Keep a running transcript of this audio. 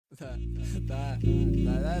Нет,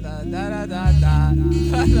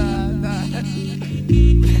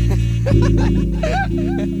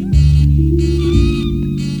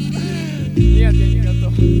 я не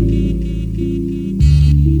готов.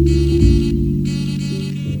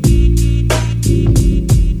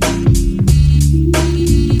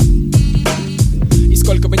 И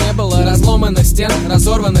сколько бы не было разломанных стен,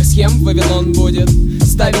 разорванных схем, Вавилон будет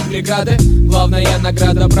ставить преграды. Главная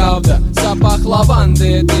награда — правда. Запах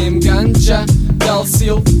лаванды, дым ганча дал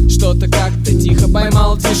сил. Что-то как-то тихо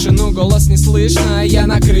поймал тишину, голос не слышно. Я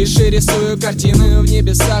на крыше рисую картины, в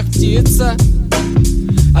небесах птица.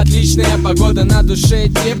 Отличная погода, на душе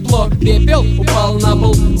тепло. Пепел упал на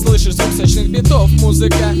пол, слышишь звук сочных битов.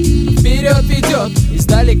 Музыка вперед ведет,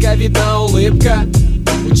 издалека видна улыбка.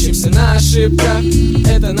 Учимся на ошибках,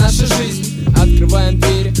 это наша жизнь. Открываем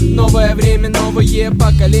двери, новое время, новое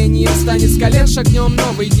поколение. Встанет с колен, шагнем,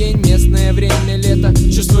 новый день. Местное время, лето,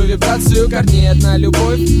 чувствую вибрацию корней. Одна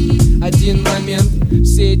любовь, один момент.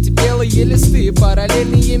 Все эти белые листы,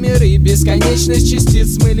 параллельные миры. Бесконечность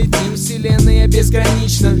частиц, мы летим, вселенная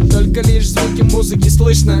безгранична. Только лишь звуки музыки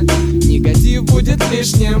слышно, негатив будет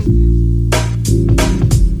лишним.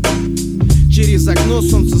 Через окно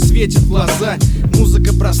солнце светит в глаза.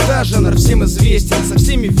 Музыка проста, жанр всем известен. Со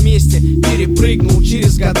всеми вместе перепрыгнул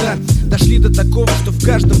через года. Дошли до такого, что в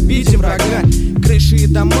каждом видим врага. Крыши и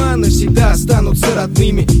дома навсегда останутся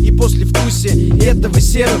родными. И после вкусия этого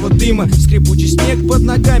серого дыма скрипучий снег под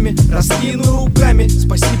ногами, раскину руками.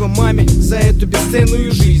 Спасибо маме за эту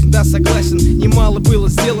бесценную жизнь. Да, согласен, немало было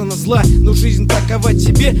сделано зла, но жизнь такова,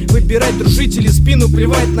 тебе выбирать, дружить или спину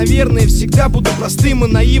плевать. Наверное, всегда буду простым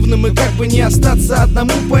и наивным. И как бы не остаться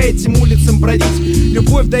одному по этим улицам бродить,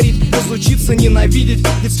 любовь дарить, разлучиться, ненавидеть.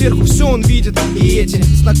 Ведь сверху все он видит, и эти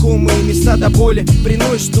знакомые места до боли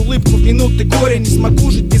приносят улыбку в минуты горя. Не смогу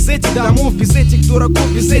жить без этих домов, без этих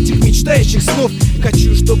дураков, без этих мечтающих снов.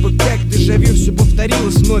 Хочу, чтобы как дежавю все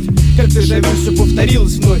повторилось вновь, как дежавю все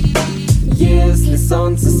повторилось вновь. Если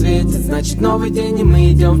солнце светит, значит новый день, и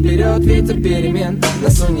мы идем вперед. Ветер перемен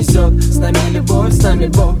нас унесет, с нами любовь, с нами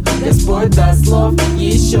Бог. Господь даст слов,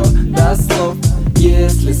 еще даст слов.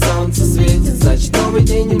 Если солнце светит, значит новый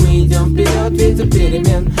день, и мы идем вперед. Ветер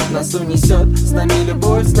перемен нас унесет, с нами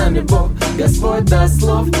любовь, с нами Бог. Господь даст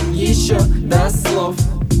слов, еще даст слов.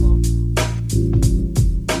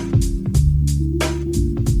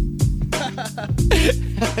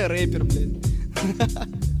 Рэпер,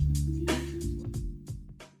 блядь.